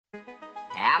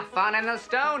Have fun in the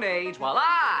Stone Age while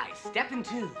I step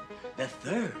into the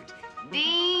third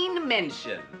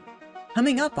dimension.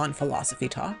 Coming up on Philosophy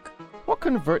Talk. What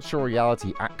can virtual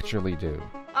reality actually do?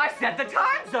 I set the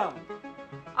time zone.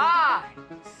 I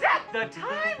set the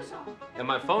time zone. And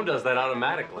my phone does that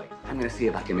automatically. I'm gonna see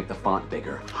if I can make the font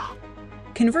bigger.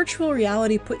 Can virtual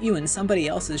reality put you in somebody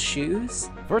else's shoes?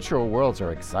 Virtual worlds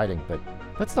are exciting, but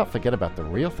let's not forget about the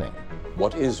real thing.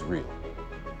 What is real?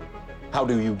 How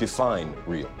do you define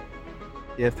real?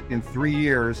 If in 3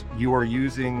 years you are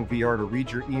using VR to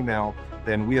read your email,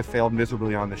 then we have failed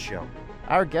miserably on the show.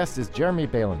 Our guest is Jeremy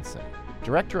Bailenson,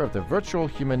 director of the Virtual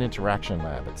Human Interaction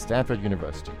Lab at Stanford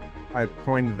University. I've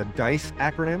coined the DICE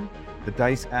acronym. The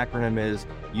DICE acronym is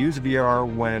use VR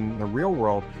when in the real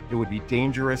world it would be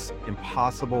dangerous,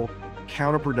 impossible,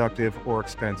 counterproductive, or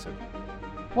expensive.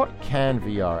 What can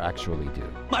VR actually do?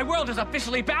 My world is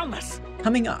officially boundless.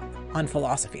 Coming up on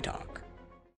Philosophy Talk.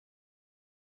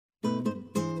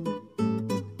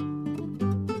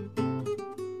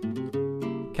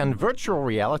 Can virtual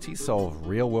reality solve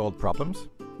real-world problems?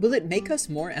 Will it make us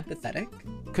more empathetic?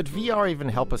 Could VR even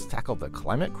help us tackle the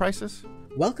climate crisis?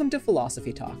 Welcome to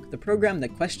Philosophy Talk, the program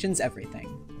that questions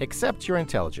everything. Accept your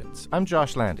intelligence. I'm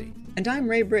Josh Landy. And I'm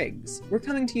Ray Briggs. We're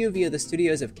coming to you via the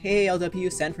studios of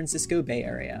KALW San Francisco Bay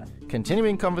Area.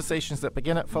 Continuing conversations that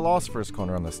begin at Philosopher's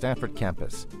Corner on the Stanford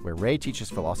campus, where Ray teaches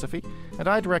philosophy and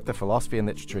I direct the Philosophy and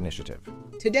Literature Initiative.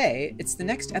 Today, it's the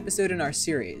next episode in our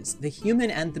series, The Human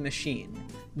and the Machine,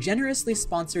 generously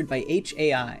sponsored by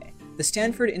HAI, the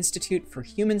Stanford Institute for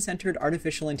Human-Centered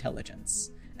Artificial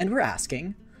Intelligence. And we're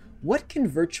asking, what can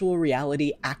virtual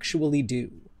reality actually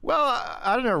do? Well,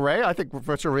 I don't know, Ray. I think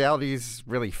virtual reality is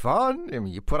really fun. I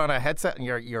mean, you put on a headset and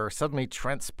you're suddenly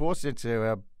transported into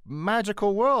a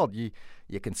magical world. You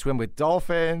can swim with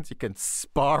dolphins. You can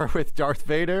spar with Darth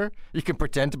Vader. You can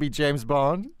pretend to be James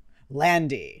Bond.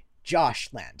 Landy, Josh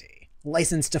Landy,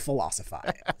 licensed to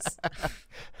philosophize.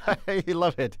 I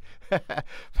love it.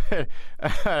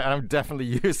 I'm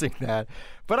definitely using that.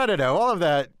 But I don't know. All of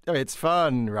that, I mean, it's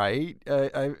fun, right?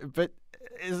 But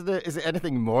is it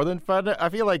anything more than fun? I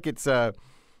feel like it's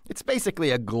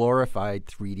basically a glorified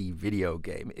 3D video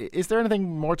game. Is there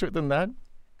anything more to it than that?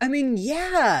 I mean,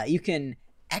 yeah, you can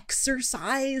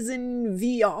exercise in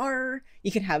VR.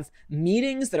 You can have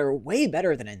meetings that are way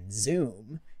better than in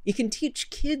Zoom. You can teach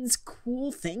kids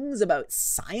cool things about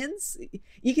science.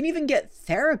 You can even get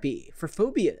therapy for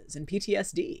phobias and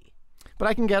PTSD. But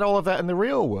I can get all of that in the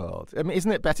real world. I mean,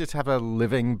 isn't it better to have a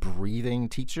living, breathing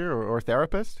teacher or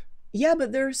therapist? Yeah,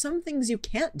 but there are some things you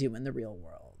can't do in the real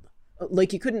world.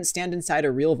 Like you couldn't stand inside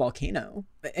a real volcano,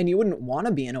 and you wouldn't want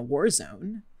to be in a war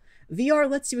zone. VR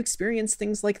lets you experience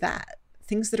things like that,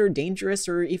 things that are dangerous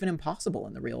or even impossible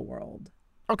in the real world.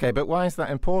 Okay, but why is that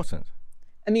important?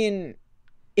 I mean,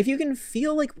 if you can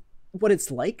feel like what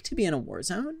it's like to be in a war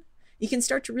zone, you can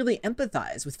start to really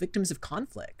empathize with victims of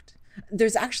conflict.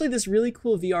 There's actually this really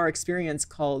cool VR experience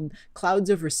called Clouds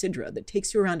Over Sidra that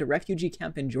takes you around a refugee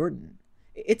camp in Jordan.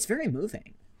 It's very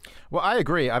moving. Well, I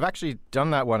agree. I've actually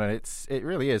done that one, and it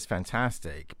really is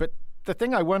fantastic. But the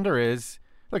thing I wonder is,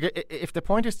 look, if the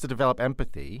point is to develop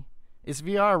empathy, is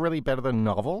VR really better than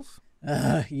novels?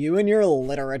 You and your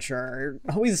literature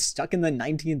are always stuck in the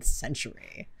 19th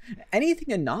century.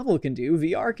 Anything a novel can do,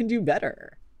 VR can do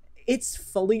better. It's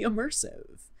fully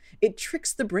immersive. It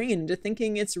tricks the brain into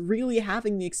thinking it's really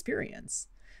having the experience.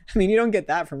 I mean, you don't get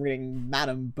that from reading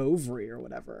Madame Bovary or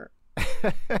whatever.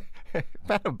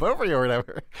 Madame Bovary or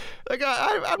whatever. Like,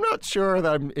 I'm not sure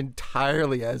that I'm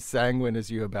entirely as sanguine as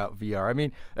you about VR. I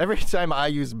mean, every time I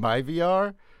use my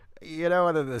VR, you know,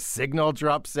 and then the signal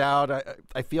drops out,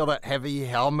 I feel that heavy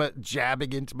helmet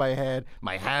jabbing into my head.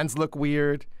 My hands look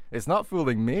weird. It's not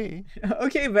fooling me.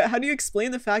 Okay, but how do you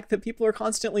explain the fact that people are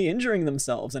constantly injuring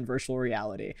themselves in virtual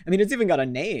reality? I mean, it's even got a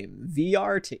name,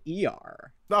 VR to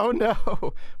ER. Oh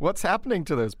no, what's happening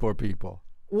to those poor people?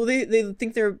 Well, they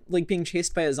think they're like being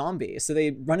chased by a zombie, so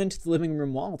they run into the living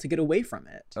room wall to get away from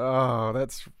it. Oh,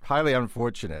 that's highly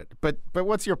unfortunate. But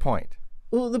what's your point?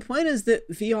 Well, the point is that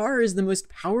VR is the most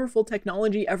powerful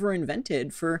technology ever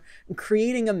invented for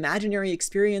creating imaginary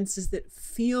experiences that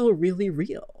feel really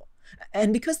real.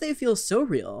 And because they feel so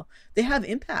real, they have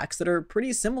impacts that are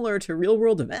pretty similar to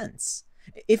real-world events.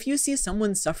 If you see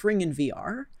someone suffering in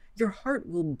VR, your heart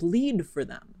will bleed for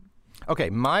them. Okay,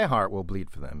 my heart will bleed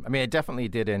for them. I mean, it definitely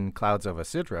did in Clouds Over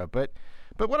Sidra, but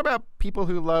what about people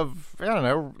who love, I don't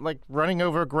know, like running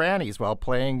over grannies while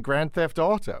playing Grand Theft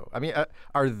Auto? I mean,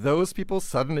 are those people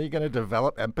suddenly going to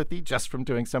develop empathy just from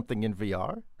doing something in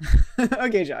VR?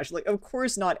 Okay, Josh, like, of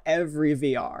course not every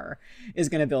VR is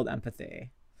going to build empathy.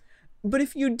 But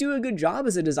if you do a good job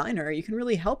as a designer, you can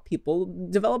really help people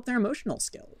develop their emotional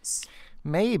skills.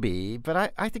 Maybe,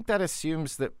 but I think that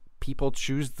assumes that people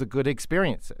choose the good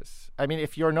experiences. I mean,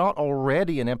 if you're not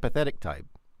already an empathetic type,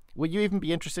 would you even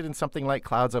be interested in something like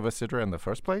Clouds Over Sidra in the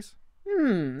first place?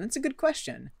 That's a good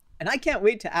question. And I can't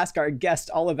wait to ask our guest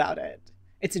all about it.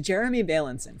 It's Jeremy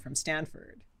Bailenson from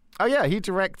Stanford. Oh yeah, he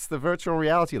directs the virtual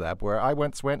reality lab where I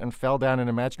once went and fell down an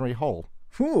imaginary hole.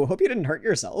 Ooh, hope you didn't hurt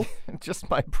yourself. Just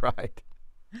my pride.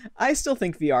 I still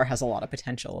think VR has a lot of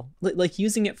potential, like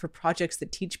using it for projects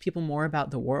that teach people more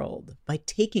about the world by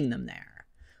taking them there.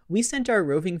 We sent our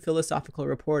roving philosophical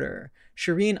reporter,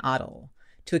 Shireen Adel,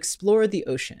 to explore the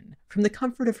ocean from the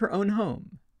comfort of her own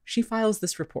home. She files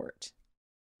this report.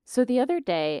 So the other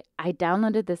day, I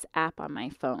downloaded this app on my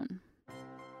phone.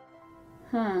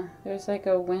 There's like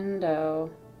a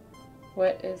window.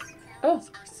 What is... Oh!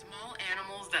 Are small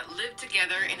animals that live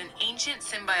together in an ancient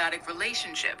symbiotic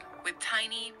relationship with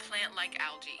tiny plant-like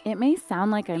algae. It may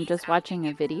sound like I'm just watching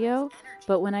a video,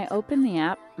 but when I open the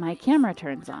app, my camera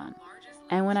turns on.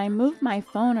 And when I move my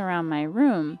phone around my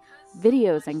room,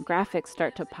 videos and graphics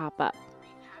start to pop up.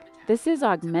 This is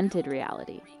augmented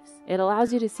reality. It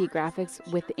allows you to see graphics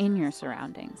within your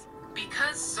surroundings.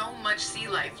 Because so much sea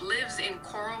life lives in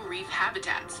coral reef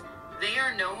habitats, they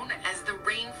are known as the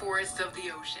rainforests of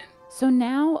the ocean. So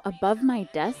now, above my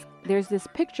desk, there's this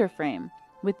picture frame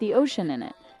with the ocean in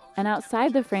it. And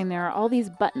outside the frame, there are all these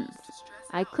buttons.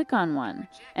 I click on one,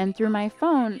 and through my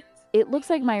phone, it looks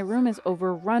like my room is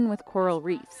overrun with coral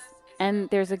reefs. And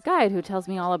there's a guide who tells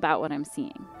me all about what I'm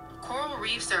seeing. Coral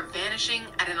reefs are vanishing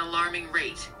at an alarming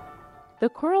rate. The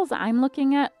corals I'm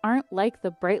looking at aren't like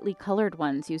the brightly colored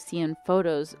ones you see in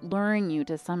photos luring you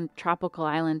to some tropical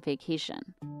island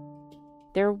vacation.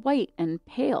 They're white and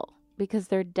pale because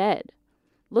they're dead.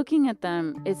 Looking at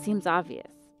them, it seems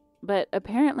obvious. But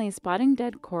apparently spotting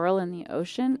dead coral in the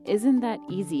ocean isn't that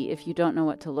easy if you don't know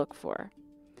what to look for.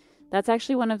 That's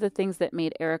actually one of the things that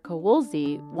made Erica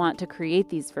Woolsey want to create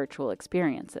these virtual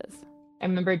experiences. I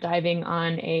remember diving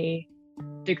on a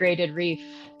degraded reef,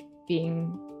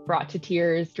 being brought to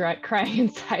tears, crying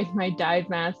inside my dive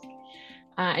mask,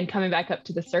 and coming back up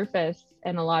to the surface.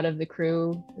 And a lot of the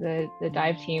crew, the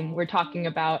dive team, were talking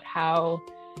about how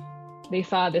they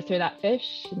saw this or that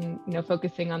fish and,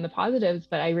 focusing on the positives,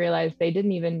 but I realized they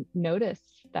didn't even notice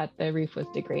that the reef was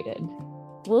degraded.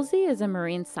 Woolsey is a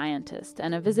marine scientist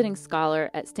and a visiting scholar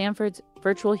at Stanford's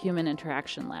Virtual Human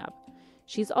Interaction Lab.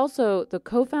 She's also the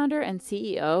co-founder and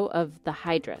CEO of The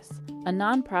Hydrus, a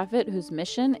nonprofit whose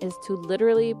mission is to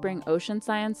literally bring ocean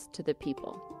science to the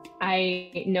people.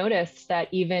 I noticed that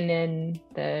even in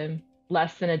the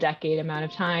less than a decade amount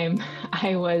of time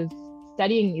I was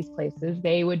studying these places,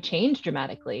 they would change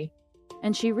dramatically.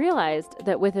 And she realized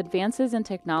that with advances in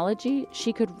technology,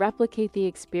 she could replicate the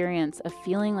experience of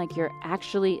feeling like you're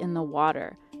actually in the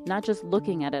water, not just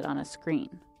looking at it on a screen.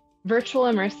 Virtual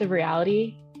immersive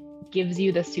reality gives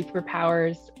you the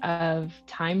superpowers of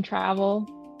time travel,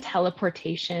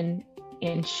 teleportation,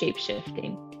 and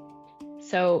shape-shifting.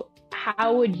 So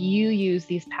how would you use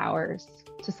these powers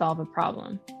to solve a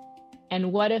problem?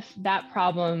 And what if that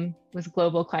problem was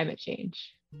global climate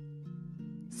change?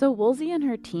 So Woolsey and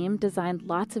her team designed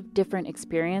lots of different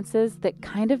experiences that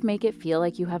kind of make it feel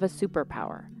like you have a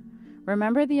superpower.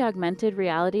 Remember the augmented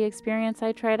reality experience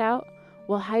I tried out?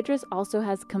 Well, Hydrus also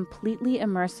has completely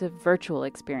immersive virtual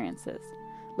experiences,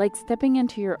 like stepping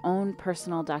into your own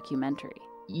personal documentary.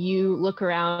 You look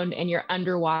around and you're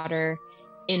underwater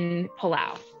in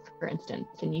Palau, for instance,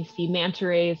 and you see manta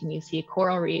rays and you see a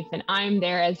coral reef, and I'm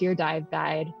there as your dive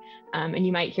guide, and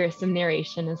you might hear some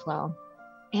narration as well.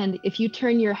 And if you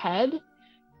turn your head,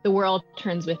 the world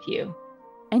turns with you.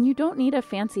 And you don't need a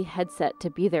fancy headset to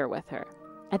be there with her.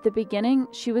 At the beginning,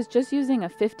 she was just using a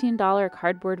 $15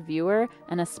 cardboard viewer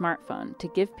and a smartphone to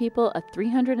give people a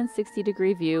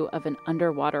 360-degree view of an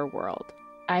underwater world.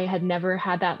 I had never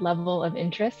had that level of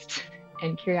interest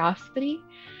and curiosity,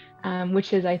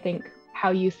 which is, I think,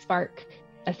 how you spark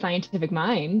a scientific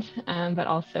mind, but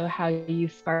also how you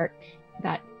spark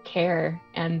that care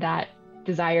and that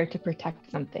desire to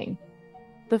protect something.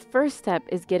 The first step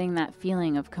is getting that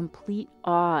feeling of complete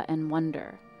awe and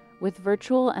wonder. With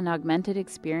virtual and augmented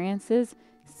experiences,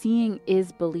 seeing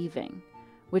is believing,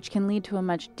 which can lead to a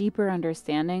much deeper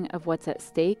understanding of what's at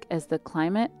stake as the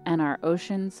climate and our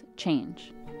oceans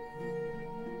change.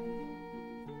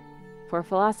 For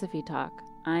Philosophy Talk,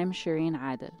 I'm Shireen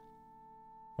Adel.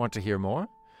 Want to hear more?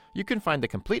 You can find the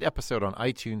complete episode on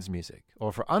iTunes Music,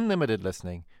 or for unlimited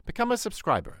listening, become a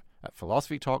subscriber at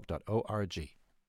philosophytalk.org.